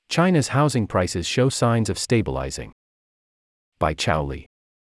China's housing prices show signs of stabilizing. By Chao Li.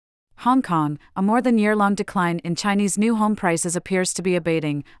 Hong Kong, a more than year-long decline in Chinese new home prices appears to be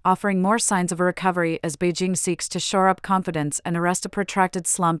abating, offering more signs of a recovery as Beijing seeks to shore up confidence and arrest a protracted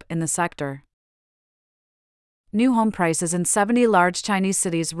slump in the sector. New home prices in 70 large Chinese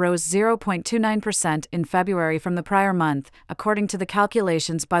cities rose 0.29% in February from the prior month, according to the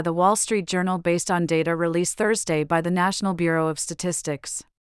calculations by the Wall Street Journal based on data released Thursday by the National Bureau of Statistics.